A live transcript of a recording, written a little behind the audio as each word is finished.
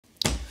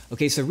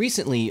Okay, so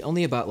recently,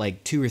 only about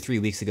like 2 or 3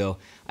 weeks ago,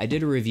 I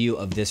did a review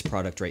of this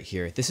product right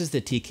here. This is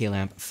the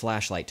TKLamp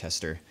Flashlight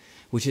Tester,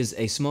 which is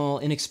a small,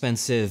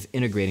 inexpensive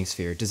integrating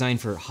sphere designed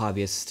for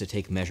hobbyists to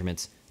take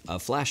measurements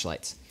of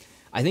flashlights.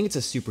 I think it's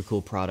a super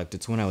cool product.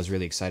 It's one I was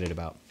really excited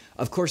about.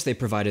 Of course, they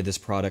provided this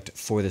product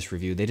for this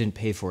review. They didn't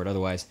pay for it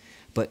otherwise,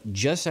 but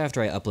just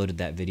after I uploaded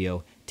that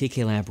video,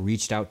 TKLamp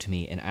reached out to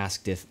me and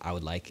asked if I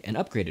would like an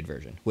upgraded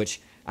version,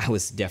 which I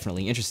was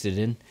definitely interested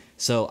in.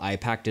 So I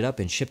packed it up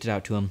and shipped it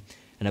out to them.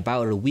 And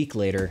about a week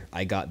later,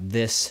 I got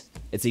this.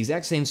 It's the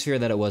exact same sphere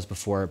that it was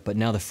before, but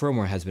now the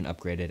firmware has been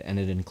upgraded and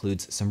it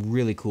includes some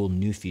really cool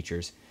new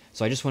features.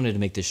 So I just wanted to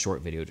make this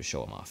short video to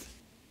show them off.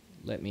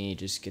 Let me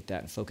just get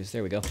that in focus.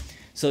 There we go.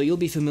 So you'll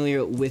be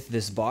familiar with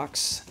this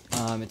box.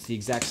 It's the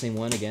exact same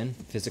one again,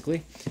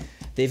 physically.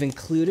 They've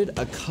included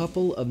a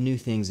couple of new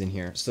things in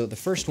here. So the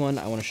first one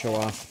I want to show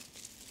off,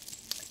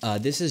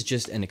 this is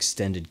just an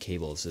extended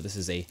cable. So this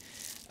is a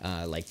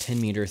like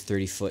 10 meter,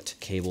 30 foot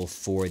cable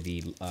for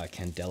the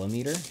candela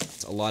meter.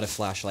 It's a lot of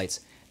flashlights.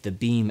 The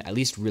beam, at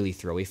least really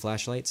throwy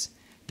flashlights,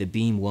 the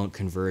beam won't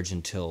converge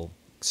until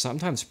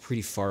sometimes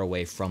pretty far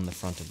away from the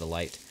front of the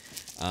light.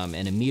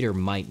 And a meter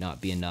might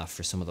not be enough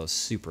for some of those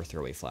super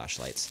throwy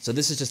flashlights. So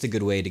this is just a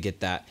good way to get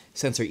that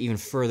sensor even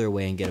further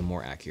away and get a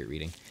more accurate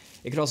reading.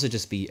 It could also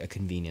just be a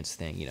convenience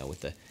thing, you know,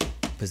 with the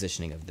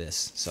positioning of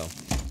this. So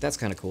that's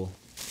kind of cool.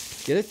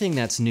 The other thing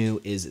that's new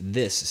is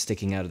this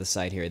sticking out of the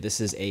side here. This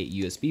is a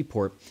USB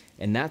port,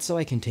 and that's so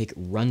I can take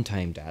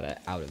runtime data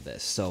out of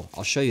this. So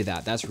I'll show you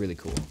that. That's really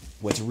cool.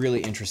 What's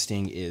really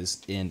interesting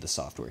is in the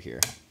software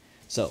here.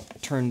 So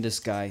turn this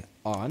guy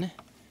on.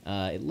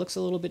 It looks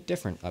a little bit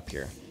different up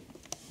here.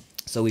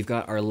 So we've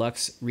got our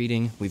lux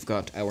reading, we've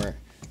got our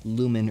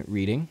lumen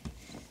reading,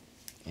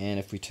 and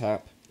if we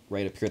tap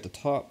right up here at the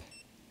top,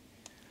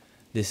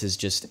 this is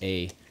just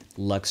a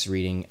lux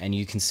reading, and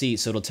you can see,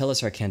 so it'll tell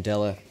us our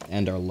candela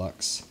and our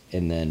lux,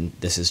 and then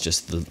this is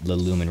just the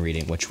lumen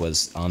reading, which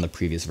was on the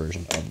previous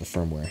version of the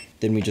firmware.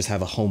 Then we just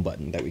have a home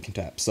button that we can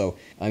tap. So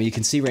you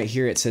can see right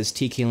here it says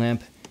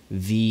TKLamp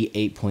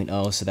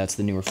V8.0, so that's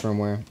the newer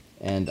firmware,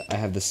 and I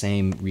have the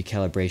same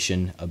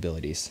recalibration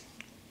abilities.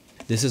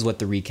 This is what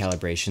the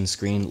recalibration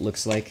screen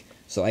looks like.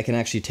 So I can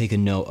actually take a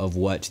note of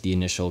what the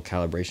initial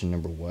calibration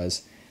number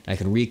was. I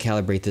can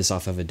recalibrate this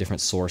off of a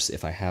different source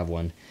if I have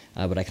one,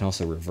 but I can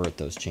also revert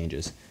those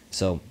changes.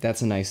 So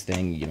that's a nice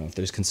thing, you know, if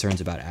there's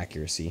concerns about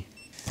accuracy.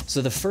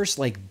 So the first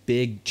like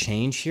big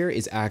change here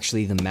is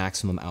actually the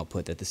maximum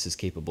output that this is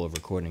capable of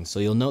recording. So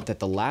you'll note that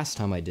the last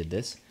time I did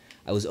this,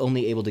 I was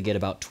only able to get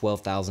about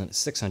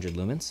 12,600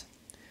 lumens,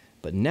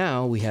 but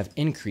now we have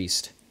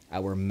increased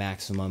our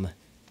maximum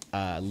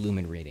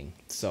lumen rating.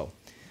 So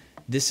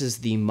this is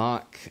the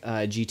Mach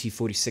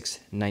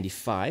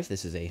GT4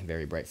 This is a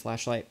very bright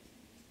flashlight,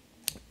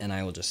 and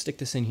I will just stick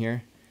this in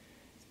here,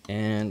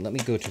 and let me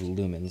go to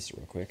lumens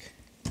real quick.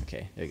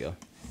 Okay, there you go.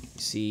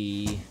 You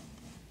see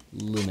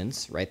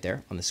lumens right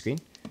there on the screen.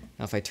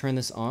 Now if I turn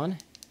this on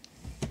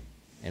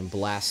and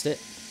blast it,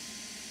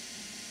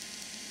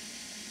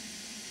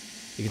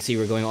 you can see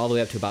we're going all the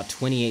way up to about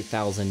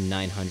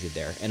 28,900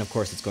 there, and of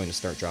course it's going to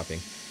start dropping.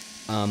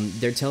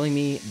 They're telling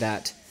me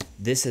that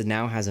this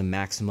now has a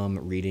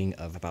maximum reading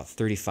of about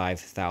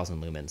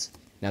 35,000 lumens.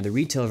 Now the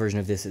retail version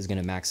of this is going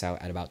to max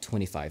out at about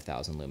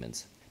 25,000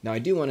 lumens. Now I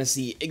do want to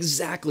see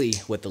exactly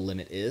what the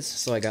limit is,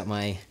 so I got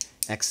my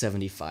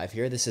X75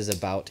 here. This is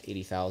about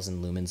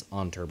 80,000 lumens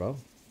on turbo. I'm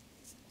going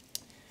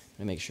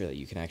to make sure that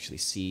you can actually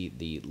see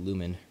the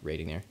lumen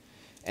rating there.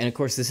 And of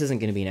course this isn't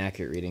going to be an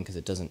accurate reading because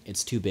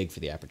it's too big for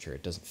the aperture,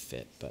 it doesn't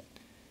fit, but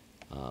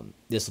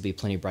this will be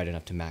plenty bright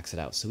enough to max it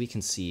out, so we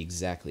can see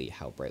exactly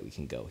how bright we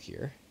can go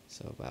here.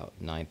 So about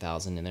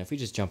 9,000, and then if we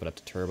just jump it up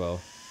to turbo,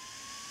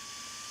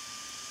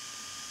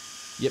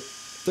 yep,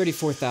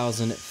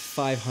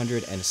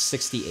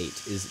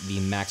 34,568 is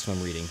the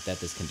maximum reading that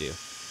this can do.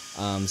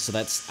 So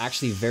that's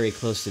actually very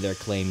close to their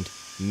claimed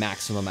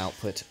maximum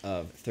output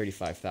of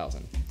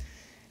 35,000.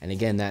 And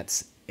again,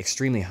 that's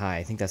extremely high.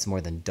 I think that's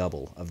more than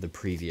double of the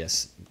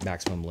previous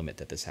maximum limit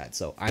that this had.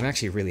 So I'm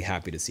actually really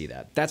happy to see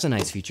that. That's a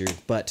nice feature,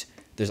 but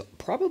there's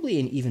probably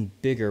an even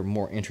bigger,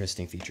 more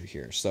interesting feature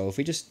here. So if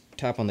we just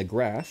tap on the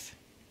graph,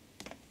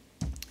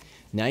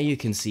 now you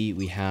can see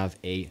we have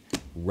a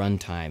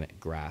runtime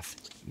graph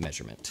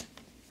measurement.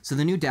 So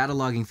the new data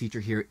logging feature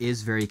here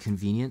is very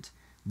convenient,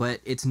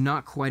 but it's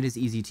not quite as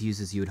easy to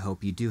use as you would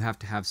hope. You do have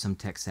to have some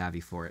tech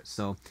savvy for it.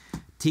 So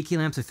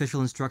TKLamp's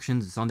official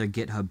instructions, it's on their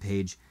GitHub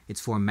page.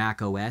 It's for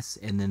Mac OS,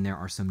 and then there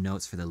are some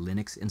notes for the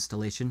Linux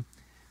installation,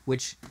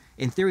 which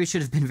in theory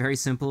should have been very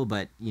simple,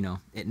 but you know,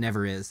 it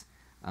never is.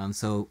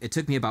 So it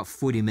took me about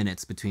 40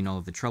 minutes between all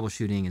of the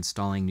troubleshooting,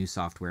 installing new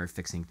software,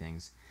 fixing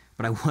things.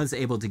 But I was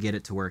able to get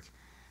it to work.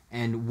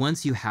 And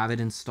once you have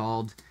it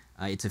installed,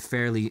 it's a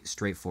fairly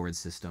straightforward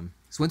system.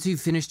 So once you've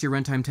finished your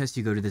runtime test,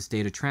 you go to this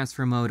data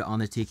transfer mode on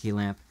the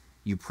TKLamp,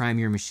 you prime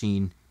your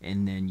machine,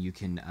 and then you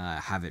can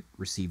have it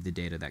receive the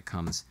data that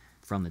comes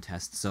from the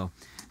test. So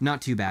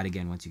not too bad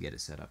again once you get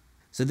it set up.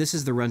 So this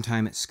is the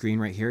runtime screen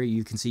right here.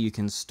 You can see you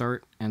can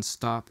start and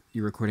stop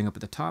your recording up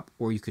at the top,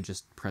 or you could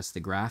just press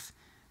the graph.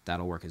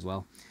 That'll work as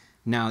well.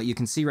 Now you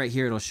can see right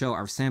here, it'll show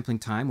our sampling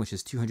time, which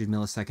is 200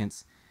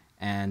 milliseconds,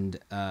 and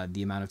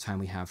the amount of time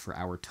we have for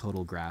our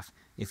total graph.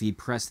 If we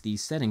press the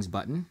settings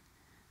button,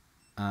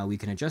 we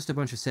can adjust a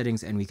bunch of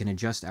settings and we can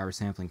adjust our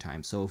sampling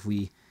time. So if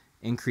we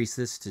increase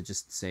this to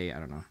just say, I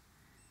don't know,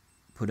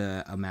 put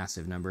a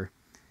massive number,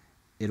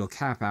 it'll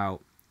cap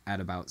out at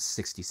about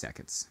 60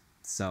 seconds.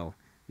 So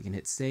we can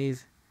hit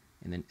save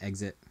and then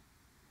exit.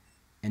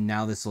 And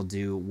now this will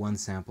do one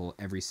sample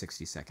every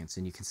 60 seconds.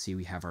 And you can see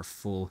we have our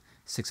full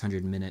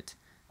 600-minute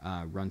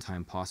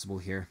runtime possible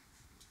here.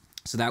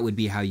 So that would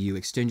be how you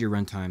extend your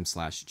runtime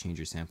 / change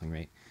your sampling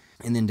rate.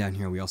 And then down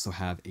here we also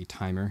have a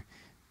timer.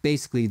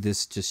 Basically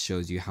this just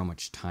shows you how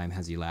much time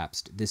has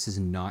elapsed. This is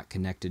not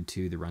connected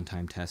to the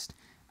runtime test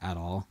at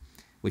all,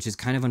 which is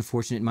kind of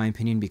unfortunate in my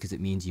opinion, because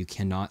it means you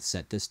cannot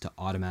set this to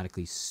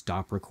automatically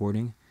stop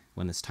recording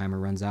when this timer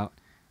runs out.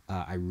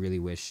 I really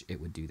wish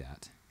it would do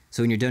that.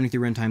 So when you're done with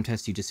your runtime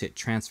test, you just hit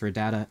transfer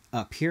data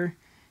up here.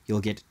 You'll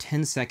get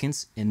 10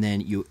 seconds and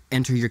then you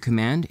enter your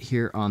command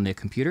here on the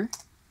computer.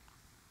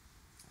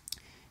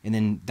 And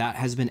then that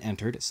has been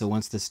entered. So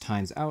once this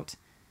times out,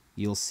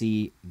 you'll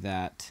see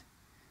that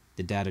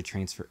the data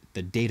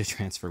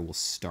transfer will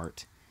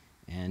start.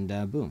 And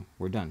boom,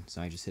 we're done.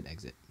 So I just hit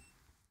exit.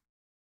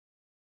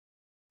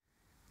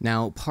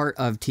 Now, part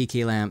of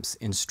TKLamp's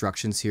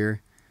instructions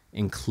here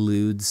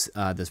includes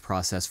this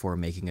process for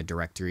making a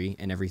directory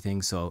and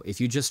everything. So if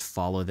you just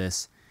follow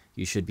this,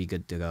 you should be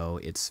good to go.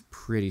 It's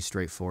pretty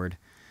straightforward.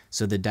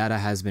 So the data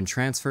has been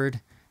transferred,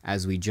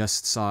 as we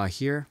just saw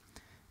here.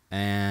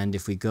 And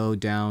if we go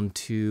down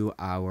to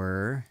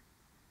our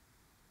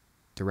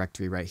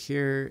directory right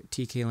here,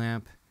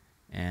 TKLamp,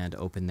 and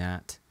open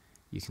that,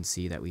 you can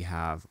see that we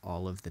have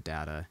all of the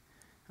data.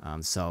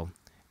 So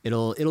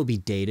it'll be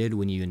dated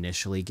when you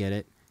initially get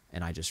it,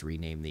 and I just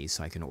rename these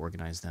so I can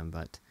organize them,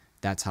 but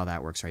that's how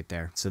that works right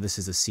there. So this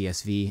is a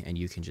CSV, and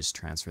you can just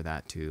transfer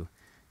that to,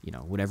 you know,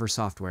 whatever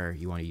software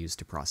you want to use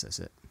to process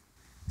it.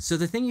 So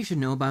the thing you should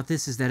know about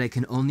this is that it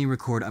can only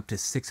record up to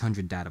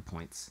 600 data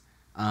points.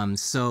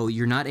 So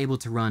you're not able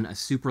to run a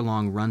super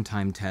long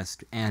runtime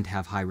test and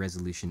have high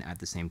resolution at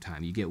the same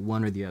time. You get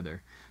one or the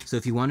other. So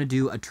if you want to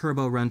do a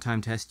turbo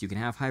runtime test, you can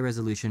have high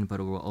resolution,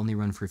 but it will only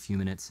run for a few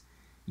minutes.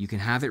 You can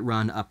have it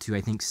run up to,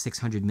 I think,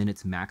 600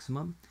 minutes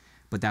maximum,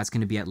 but that's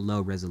going to be at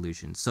low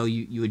resolution. So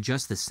you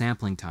adjust the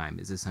sampling time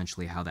is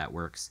essentially how that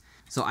works.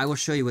 So I will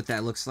show you what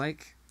that looks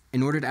like.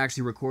 In order to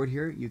actually record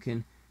here, you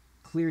can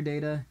clear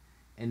data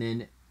and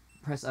then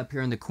press up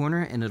here in the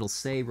corner and it'll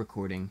say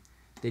recording.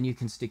 Then you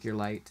can stick your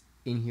light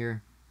in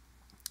here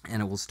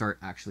and it will start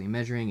actually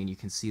measuring, and you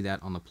can see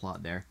that on the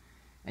plot there.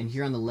 And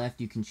here on the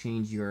left, you can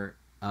change your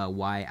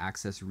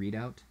y-axis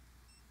readout.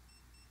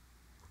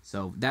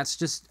 So that's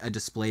just a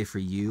display for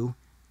you.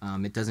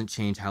 It doesn't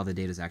change how the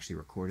data is actually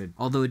recorded.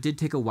 Although it did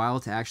take a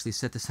while to actually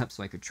set this up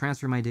so I could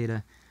transfer my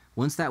data.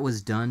 Once that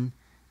was done,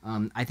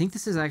 I think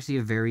this is actually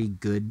a very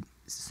good,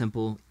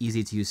 simple,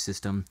 easy to use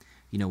system.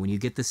 You know, when you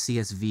get the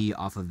CSV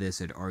off of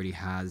this, it already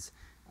has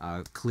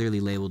clearly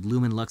labeled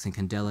Lumen, Lux, and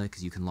Candela,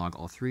 because you can log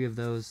all three of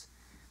those.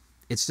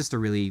 It's just a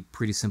really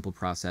pretty simple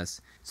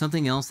process.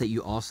 Something else that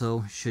you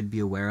also should be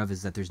aware of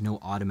is that there's no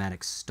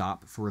automatic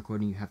stop for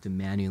recording. You have to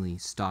manually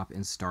stop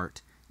and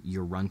start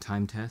your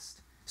runtime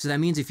test. So that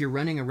means if you're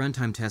running a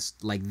runtime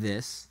test like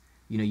this,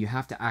 you know, you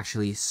have to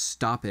actually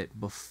stop it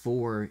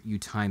before you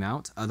time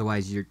out.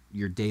 Otherwise,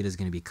 your data is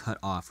going to be cut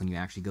off when you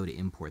actually go to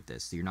import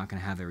this. So you're not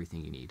going to have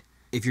everything you need.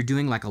 If you're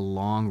doing like a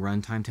long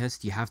runtime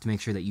test, you have to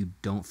make sure that you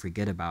don't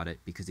forget about it,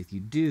 because if you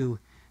do,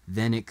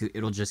 then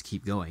it'll just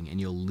keep going and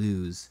you'll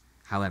lose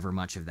however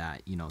much of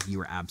that, you know, you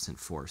were absent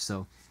for.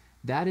 So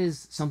that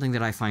is something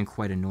that I find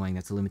quite annoying.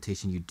 That's a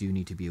limitation you do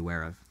need to be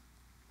aware of.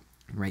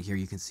 Right here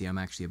you can see I'm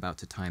actually about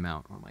to time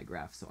out on my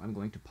graph, so I'm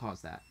going to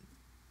pause that.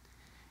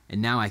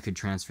 And now I could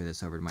transfer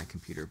this over to my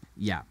computer.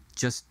 Yeah,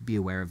 just be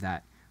aware of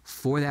that.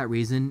 For that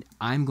reason,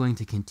 I'm going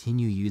to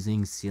continue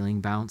using ceiling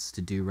bounce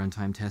to do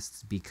runtime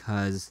tests,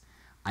 because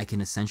I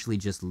can essentially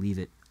just leave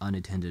it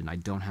unattended and I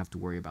don't have to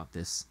worry about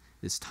this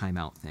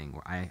timeout thing,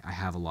 where I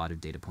have a lot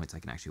of data points I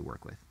can actually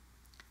work with.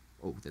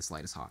 Oh, this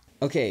light is hot.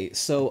 Okay,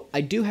 so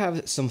I do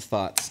have some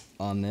thoughts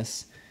on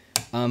this.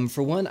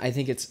 For one, I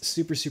think it's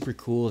super, super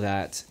cool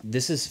that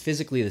this is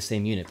physically the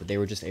same unit, but they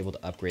were just able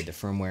to upgrade the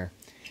firmware.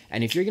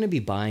 And if you're going to be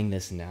buying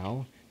this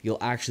now, you'll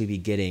actually be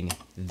getting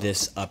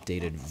this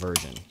updated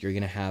version. You're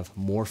going to have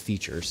more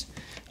features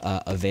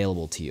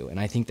available to you, and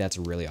I think that's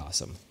really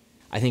awesome.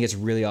 I think it's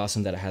really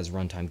awesome that it has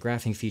runtime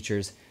graphing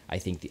features. I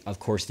think, of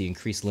course, the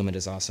increased limit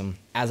is awesome.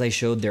 As I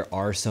showed, there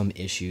are some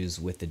issues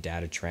with the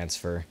data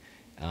transfer.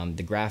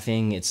 The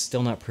graphing, it's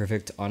still not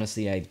perfect.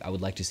 Honestly, I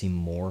would like to see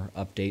more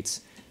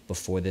updates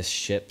before this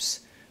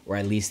ships, or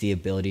at least the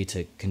ability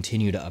to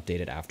continue to update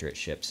it after it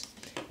ships.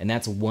 And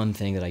that's one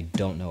thing that I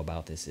don't know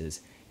about this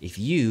is if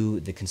you,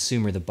 the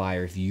consumer, the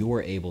buyer, if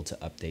you're able to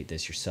update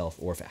this yourself,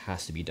 or if it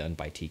has to be done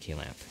by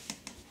TKLamp.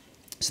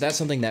 So that's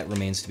something that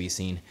remains to be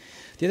seen.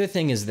 The other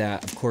thing is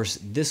that, of course,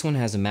 this one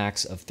has a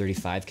max of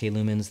 35K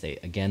lumens.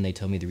 They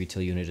tell me the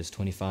retail unit is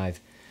 25.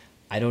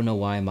 I don't know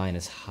why mine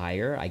is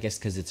higher. I guess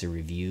because it's a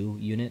review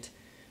unit.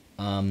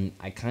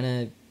 I kind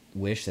of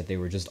wish that they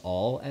were just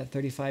all at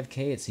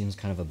 35K. It seems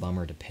kind of a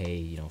bummer to pay,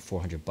 you know,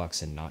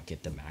 $400 and not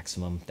get the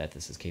maximum that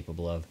this is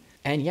capable of.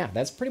 And yeah,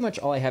 that's pretty much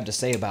all I have to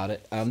say about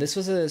it. This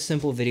was a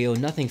simple video,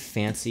 nothing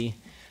fancy.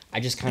 I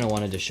just kind of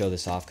wanted to show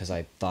this off because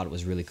I thought it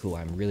was really cool.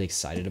 I'm really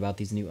excited about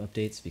these new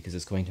updates because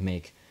it's going to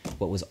make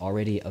what was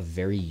already a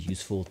very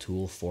useful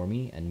tool for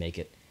me and make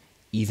it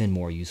even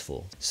more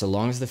useful. So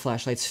long as the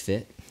flashlights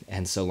fit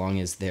and so long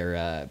as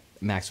their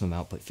maximum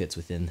output fits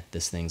within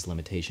this thing's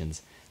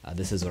limitations,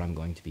 this is what I'm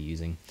going to be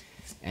using.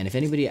 And if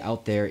anybody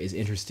out there is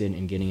interested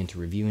in getting into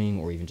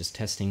reviewing or even just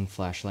testing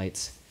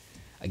flashlights,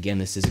 again,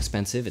 this is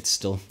expensive. It's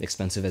still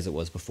expensive as it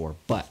was before,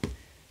 but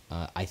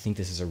I think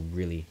this is a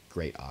really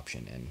great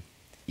option. And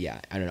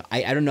yeah, I don't know.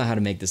 I don't know how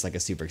to make this like a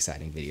super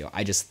exciting video.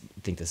 I just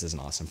think this is an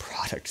awesome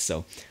product.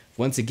 So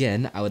once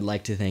again, I would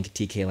like to thank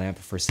TKLamp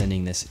for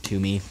sending this to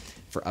me,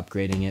 for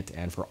upgrading it,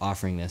 and for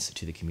offering this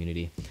to the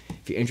community.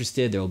 If you're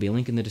interested, there will be a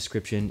link in the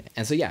description.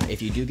 And so yeah,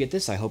 if you do get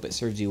this, I hope it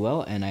serves you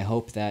well, and I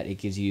hope that it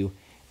gives you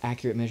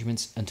accurate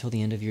measurements until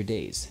the end of your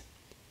days.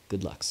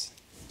 Good lucks.